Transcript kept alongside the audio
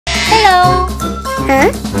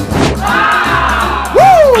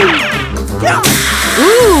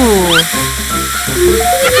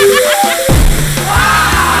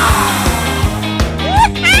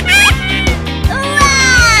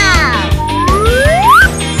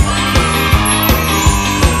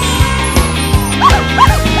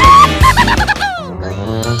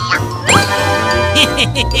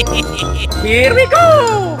Here we go!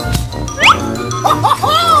 Ho, ho,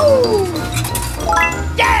 ho!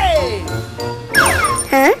 Yay!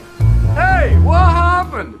 Huh? Hey, what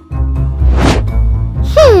happened?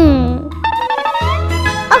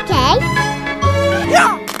 Okay.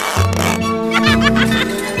 Yeah!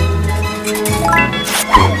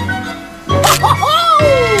 Ho, ho, ho!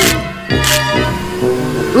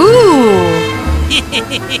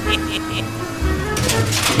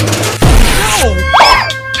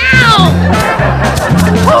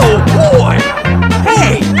 Oh boy!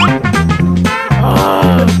 Hey!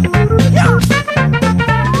 Yeah!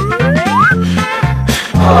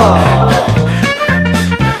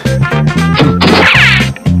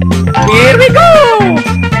 Here we go!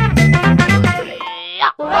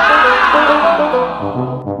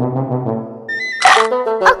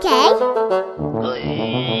 Okay.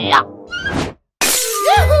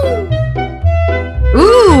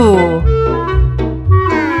 Ooh!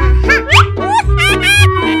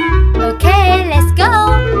 Okay, let's go.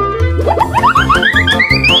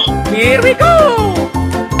 Here we go!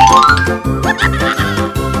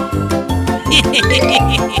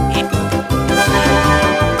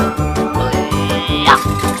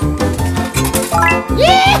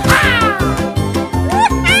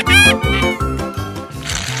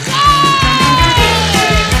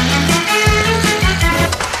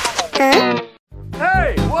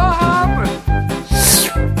 Hey, what happened?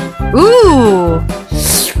 Ooh!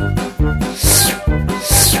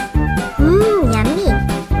 Yummy.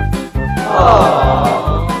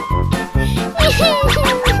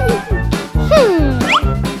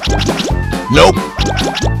 Nope.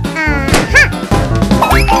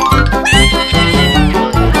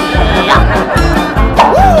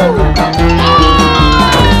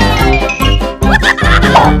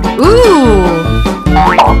 Ooh!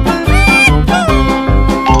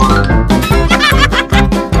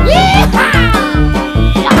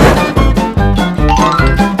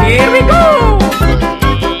 Here we go!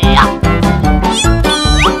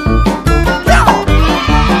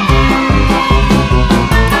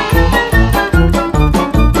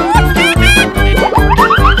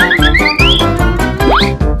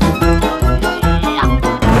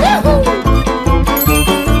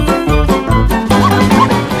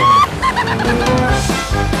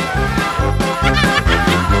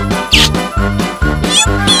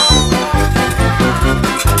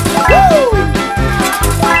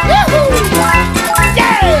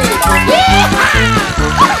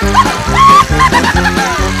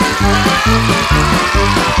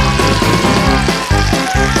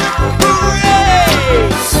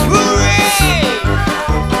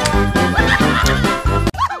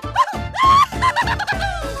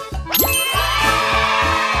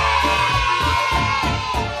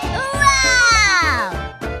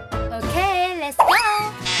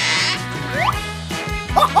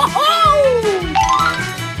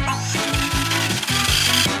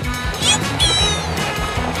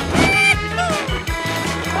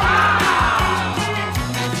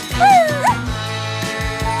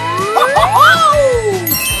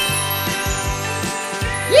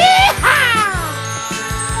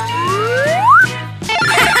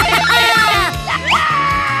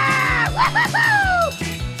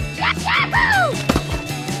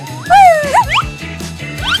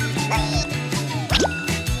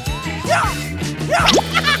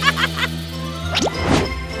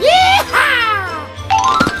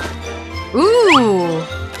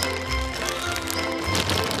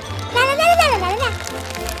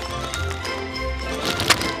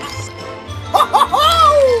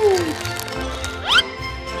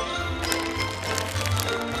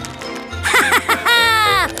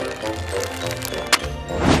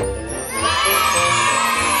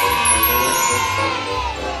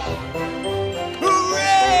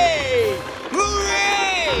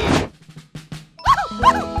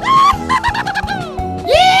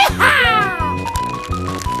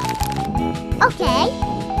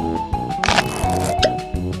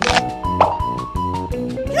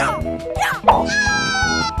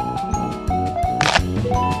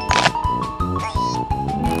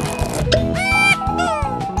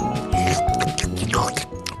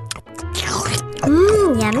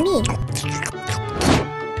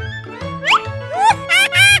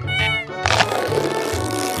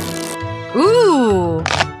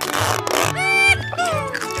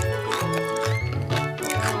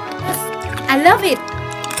 love it.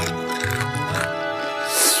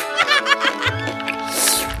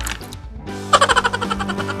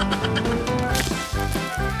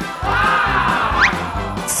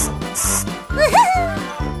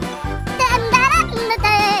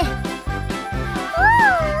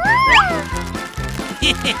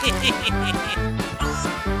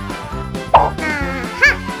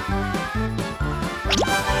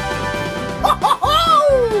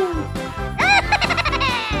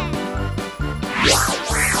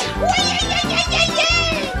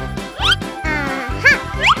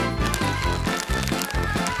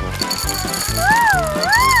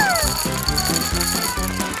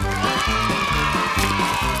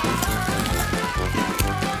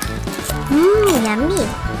 Yummy.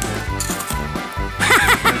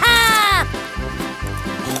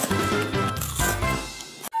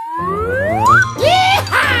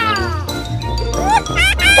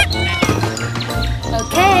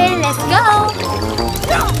 Okay, let's go.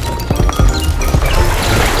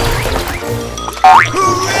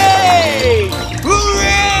 Hooray!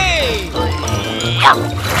 Hooray!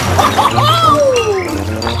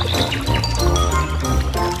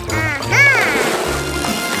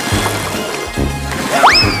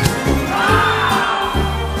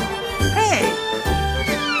 Hey!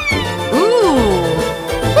 Ooh.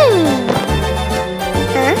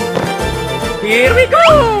 Here we go!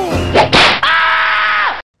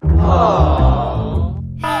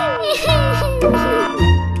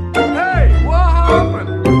 Hey, what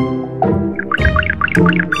happened?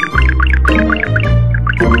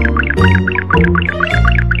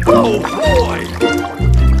 Oh boy!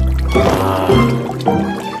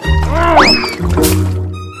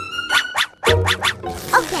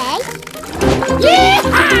 Okay.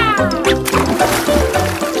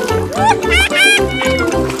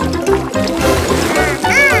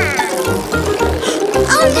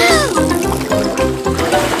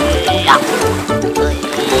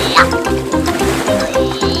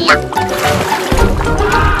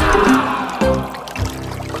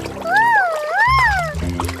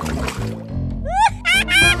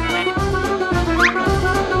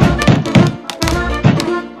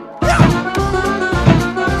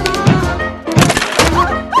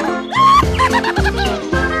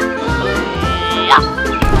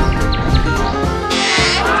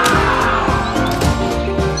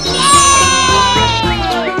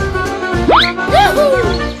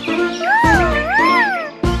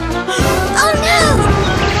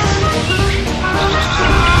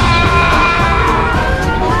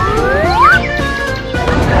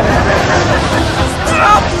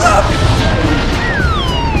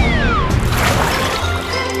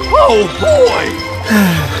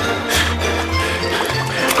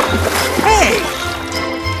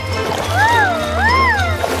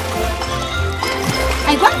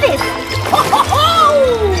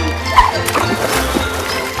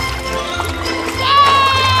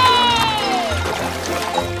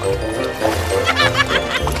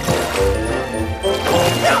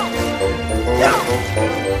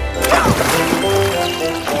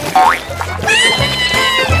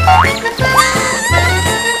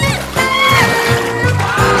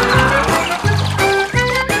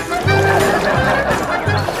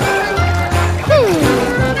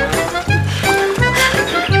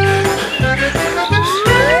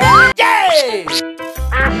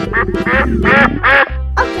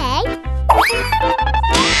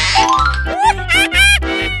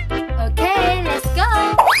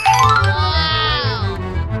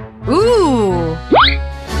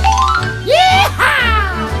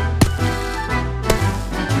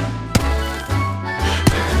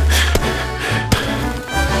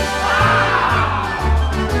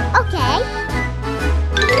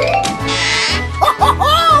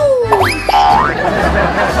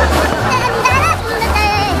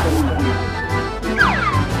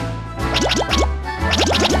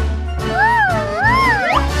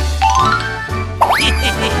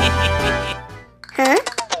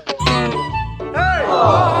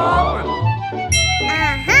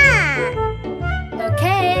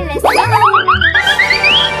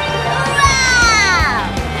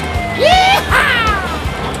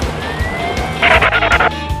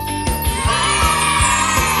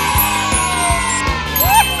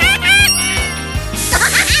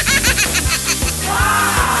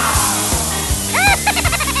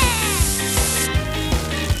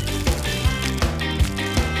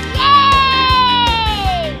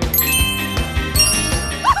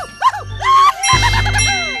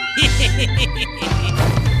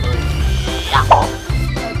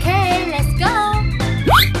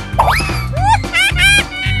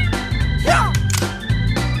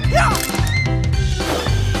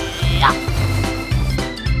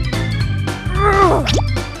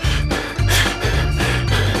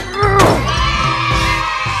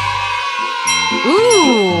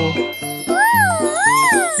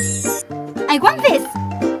 I want this.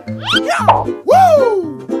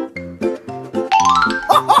 Woo!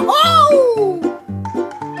 Ho, ho, ho!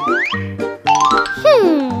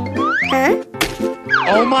 Huh?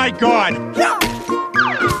 Oh my God!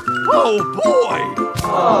 Oh boy!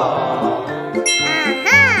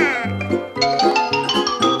 Uh-huh.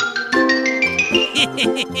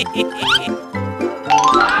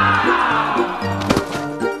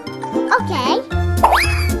 Okay.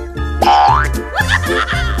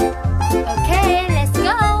 Okay, let's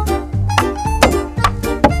go.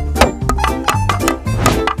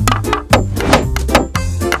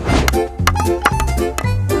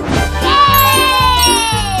 Yay!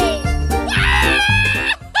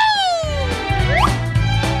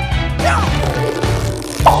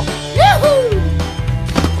 Yahoo!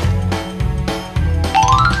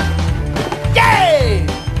 Yay!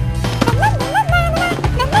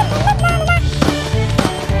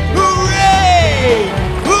 Hooray!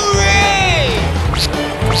 Hooray!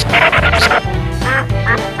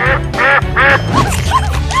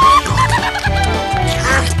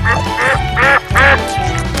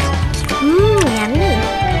 Yummy.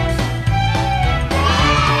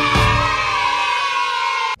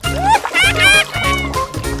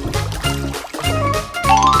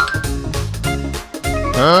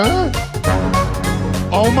 Huh?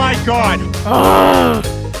 Oh my God!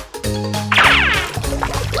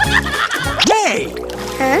 Hey!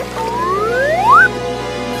 Huh?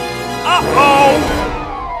 Uh-oh!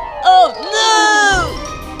 Oh no!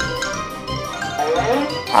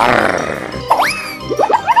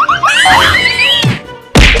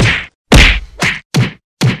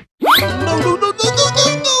 No, no, no, no, no,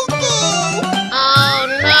 no, no, no!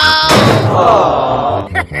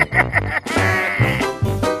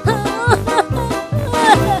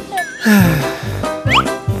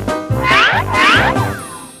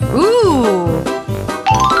 Ooh.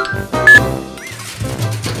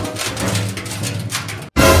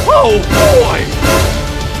 Oh boy!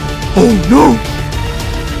 Oh no!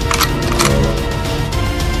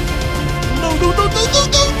 No, no, no, no, no,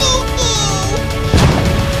 no, no, no!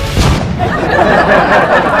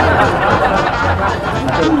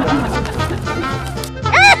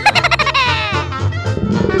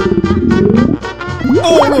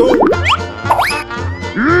 Oh no!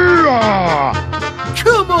 Yeah!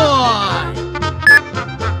 Come on!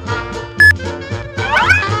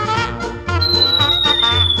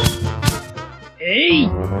 Hey!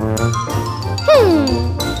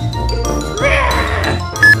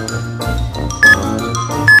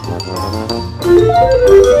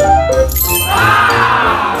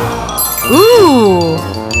 Ooh.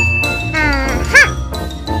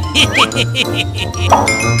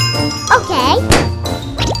 Okay.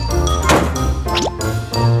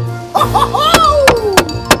 Ho, ho, ho!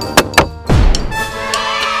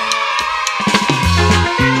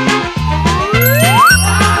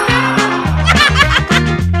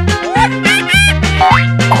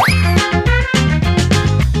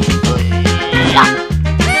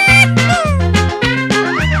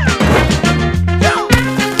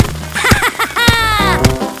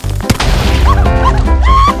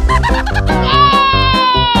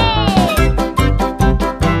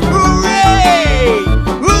 Hooray!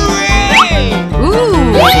 Hooray!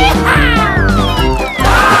 Ooh.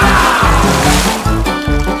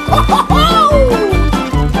 Ho, ho, ho!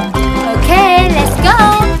 Okay, let's go.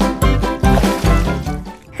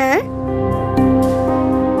 Huh?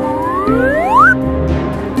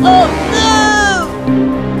 Oh no!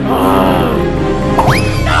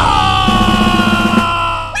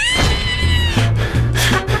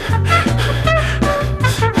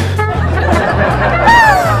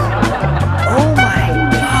 Oh my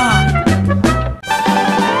God!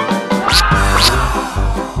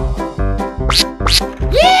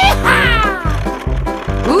 Yeehaw!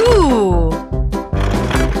 Ooh.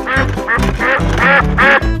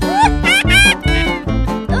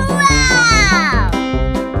 Wow!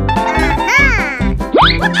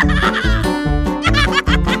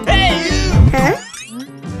 Hey you! Huh?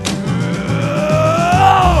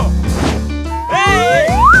 Hey!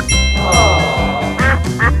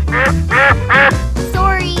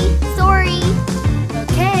 Sorry, sorry.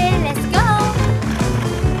 Okay, let's go.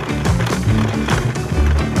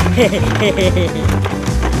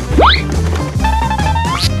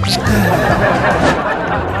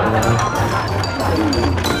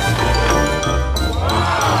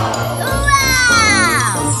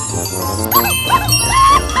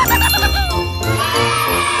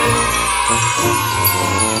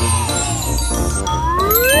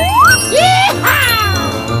 Yeehaw!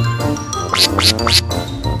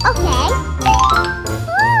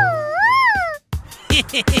 Okay.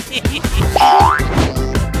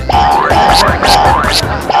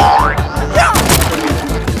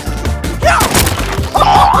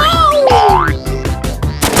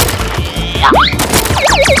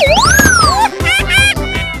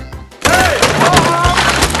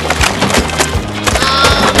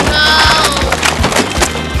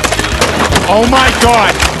 Oh my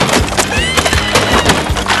God!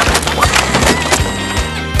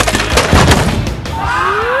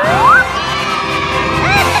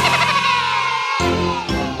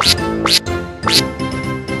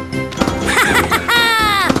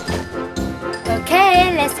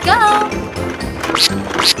 Okay, let's go.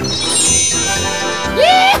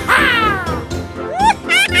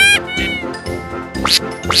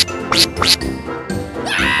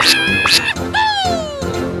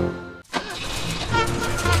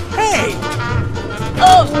 Hey!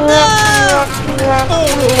 Oh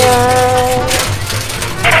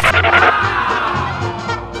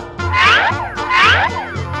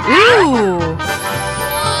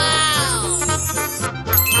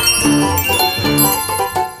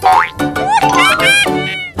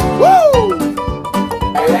Ooh.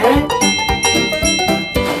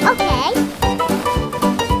 Okay.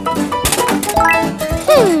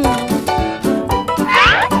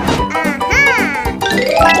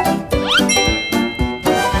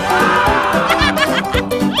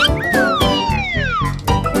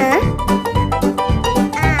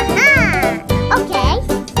 Okay.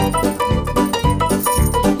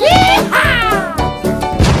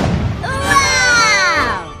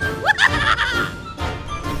 Wow!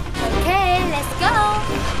 Okay, let's go.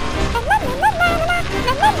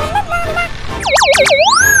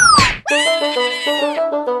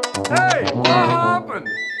 Hey, what happened?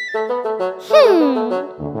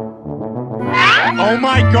 Oh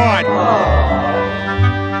my God!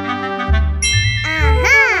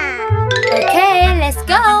 Okay, let's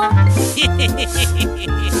go.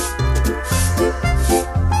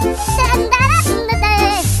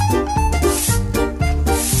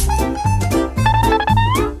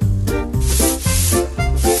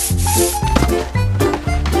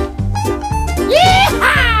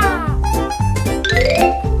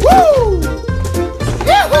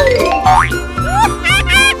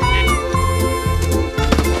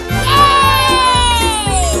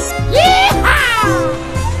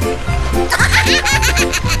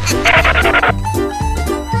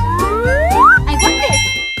 I got this.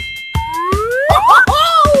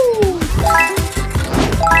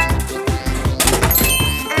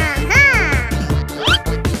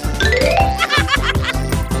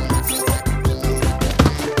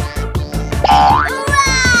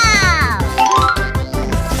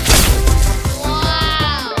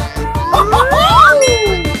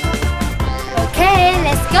 Okay,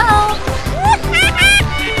 let's go.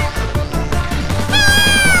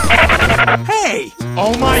 Hey!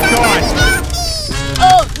 Oh my God!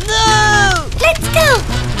 Oh no! Let's go.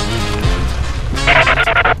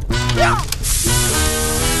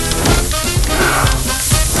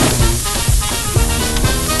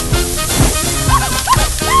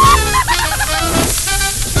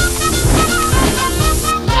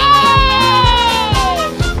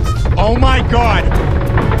 Oh my God!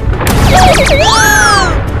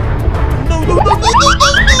 No, no, no, no, no,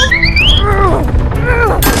 no,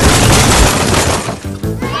 no!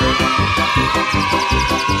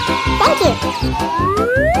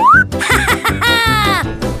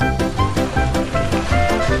 Thank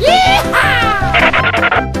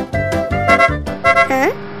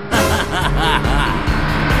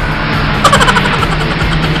you.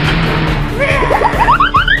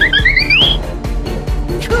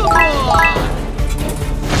 Come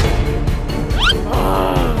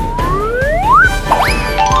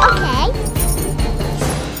on! Okay.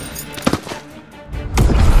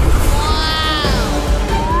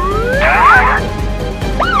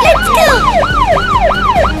 Let's go.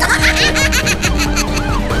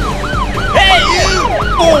 Hey, you!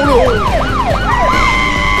 Oh no!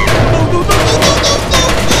 No, no, no, no, no,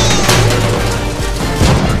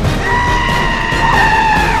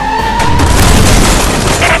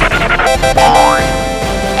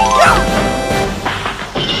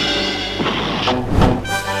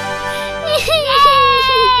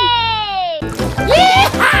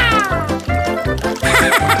 no!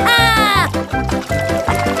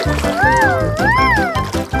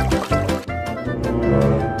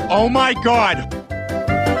 Oh my God!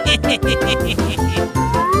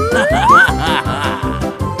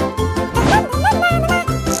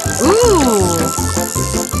 Ooh.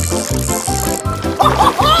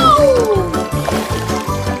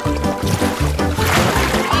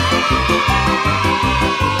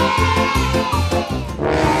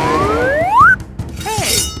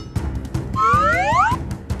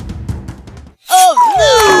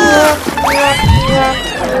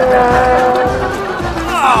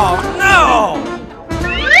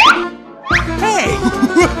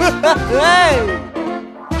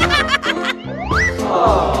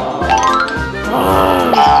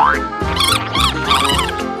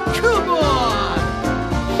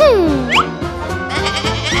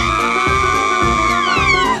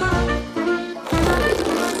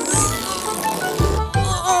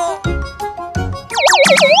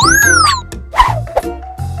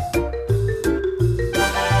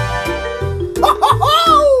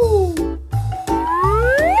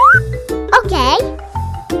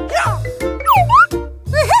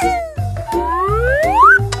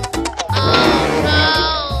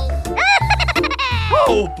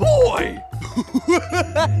 Oh boy!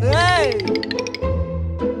 Hey!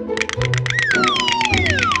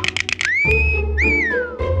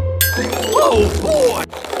 Oh boy!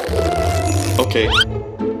 Okay.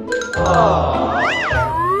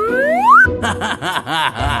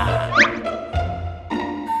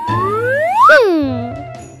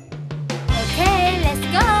 Okay, let's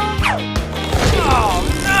go. Oh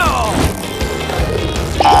no!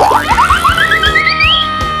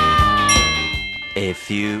 A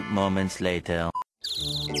few moments later.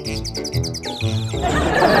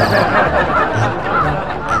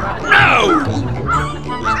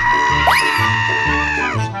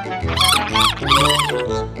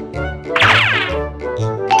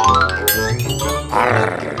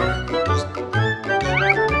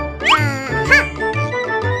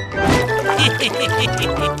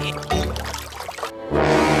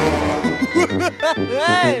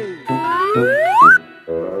 Hey!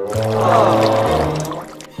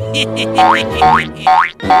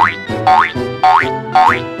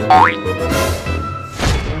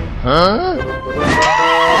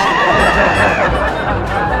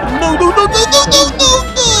 No, no, no, no, no, no, no,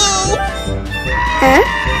 no!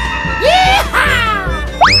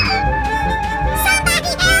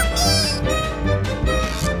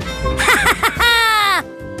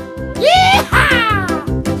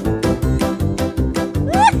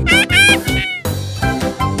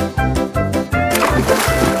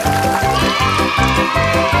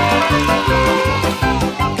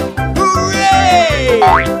 Hooray!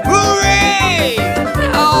 Hooray!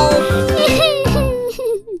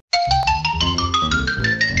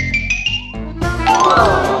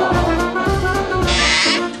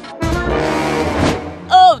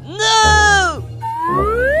 Oh no!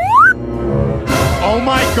 Oh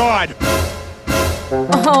my god!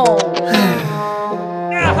 Oh.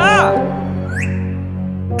 Aha!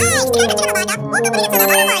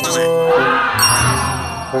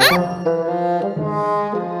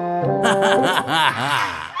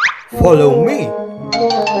 Follow me.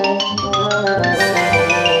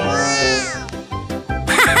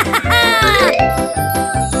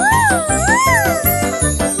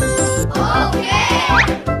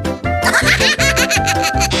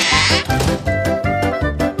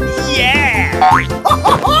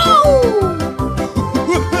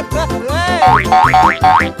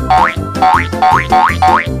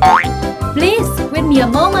 Please, wait me a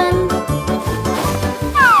moment.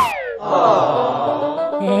 No!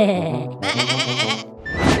 Oh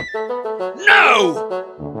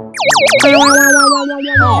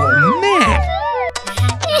man!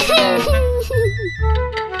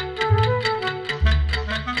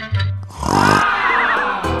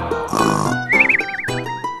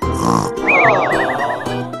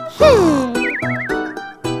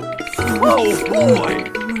 Oh boy!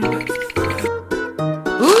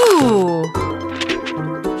 Ooh.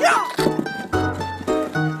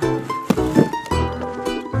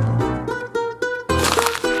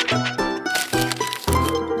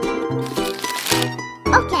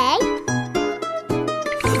 Okay.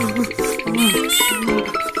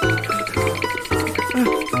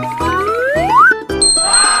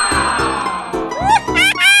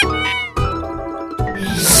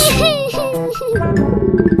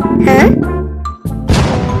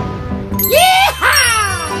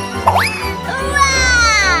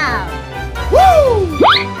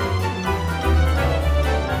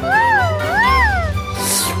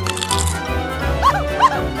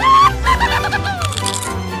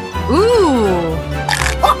 Ooh.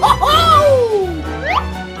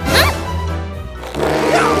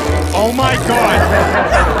 Oh my god!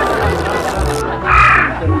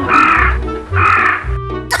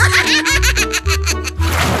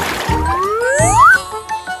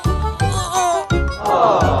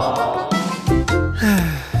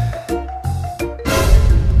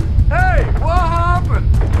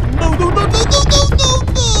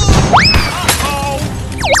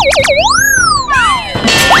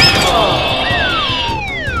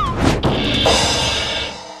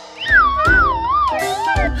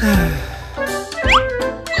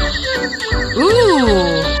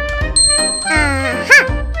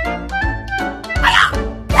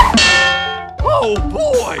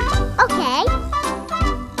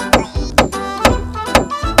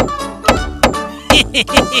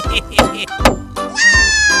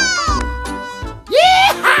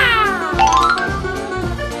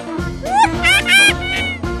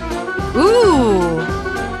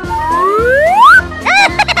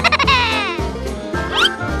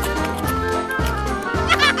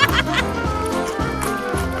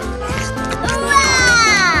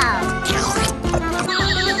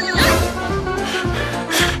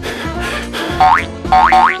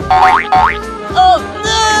 Oh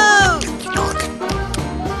no!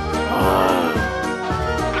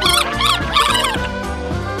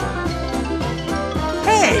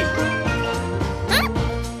 Hey!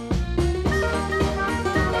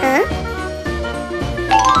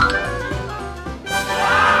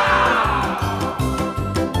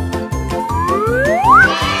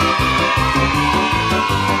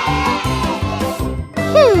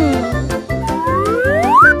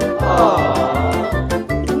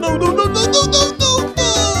 No, no, no, no, no, no, no, no!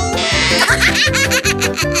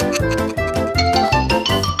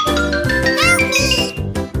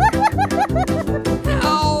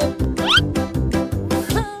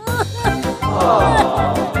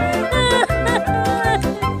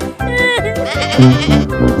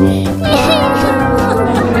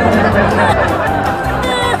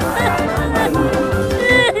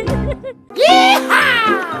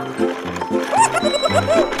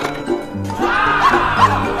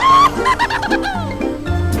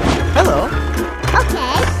 Hello.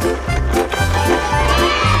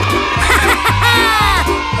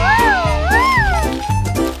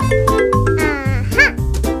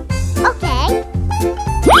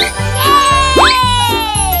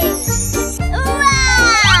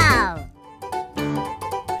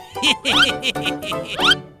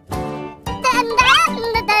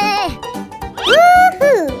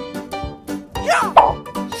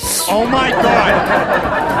 Oh my god!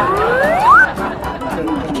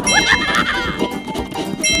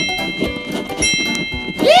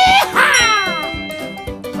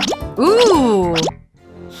 Ooh!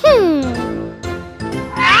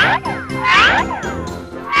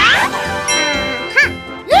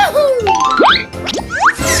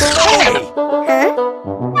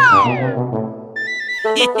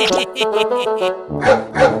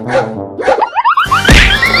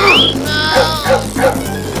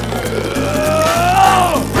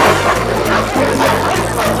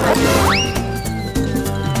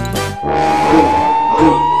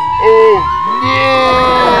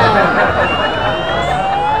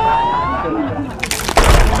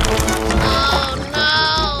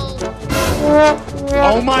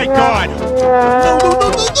 Oh my god! No, no, no, no, no, no, no!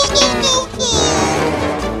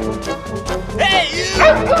 Hey, you!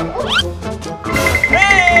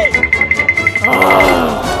 Hey!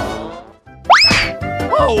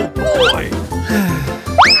 Oh boy!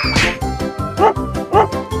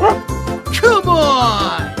 Come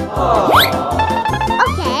on!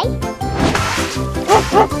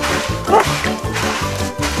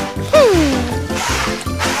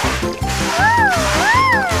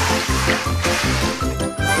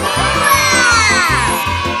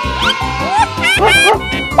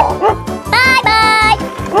 Bye-bye!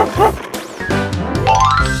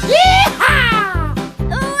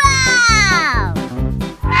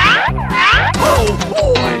 Oh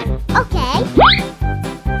boy!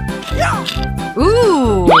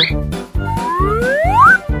 Ooh!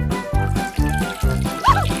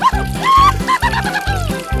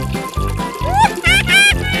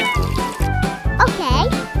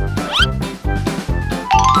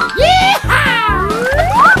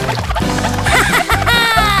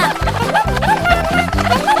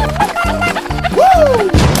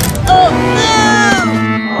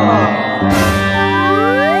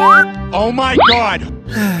 Oh my god!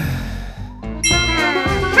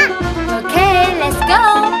 Okay, let's go!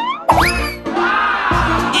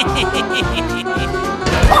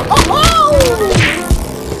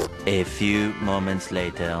 A few moments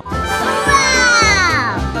later.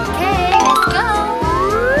 Okay, let's go!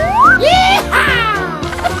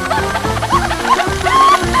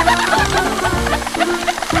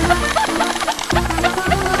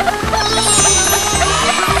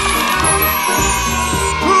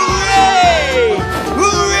 Hooray!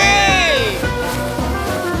 Hooray!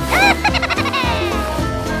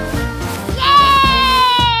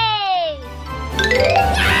 Yay!